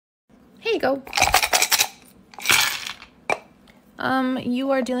Here you go.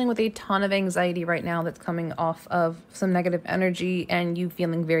 You are dealing with a ton of anxiety right now that's coming off of some negative energy and you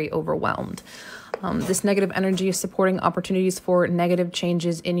feeling very overwhelmed. This negative energy is supporting opportunities for negative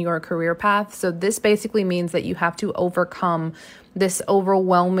changes in your career path. So this basically means that you have to overcome this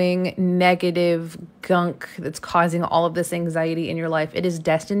overwhelming negative gunk that's causing all of this anxiety in your life. It is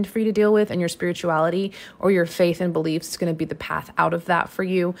destined for you to deal with, and your spirituality or your faith and beliefs is going to be the path out of that for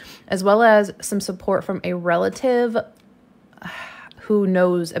you, as well as some support from a relative who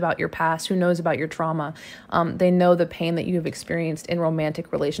knows about your past, who knows about your trauma. They know the pain that you have experienced in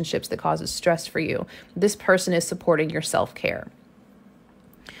romantic relationships that causes stress for you. This person is supporting your self-care.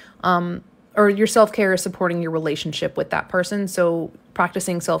 Or your self-care is supporting your relationship with that person. So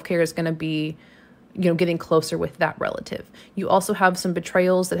practicing self-care is going to be, getting closer with that relative. You also have some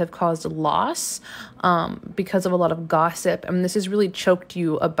betrayals that have caused loss because of a lot of gossip. I mean, this has really choked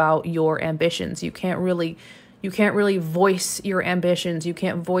you about your ambitions. You can't really voice your ambitions. You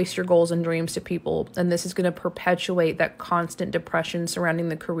can't voice your goals and dreams to people. And this is going to perpetuate that constant depression surrounding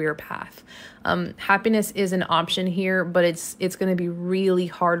the career path. Happiness is an option here, but it's going to be really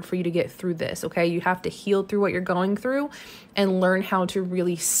hard for you to get through this. Okay. You have to heal through what you're going through and learn how to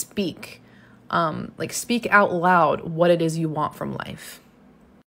really speak out loud what it is you want from life.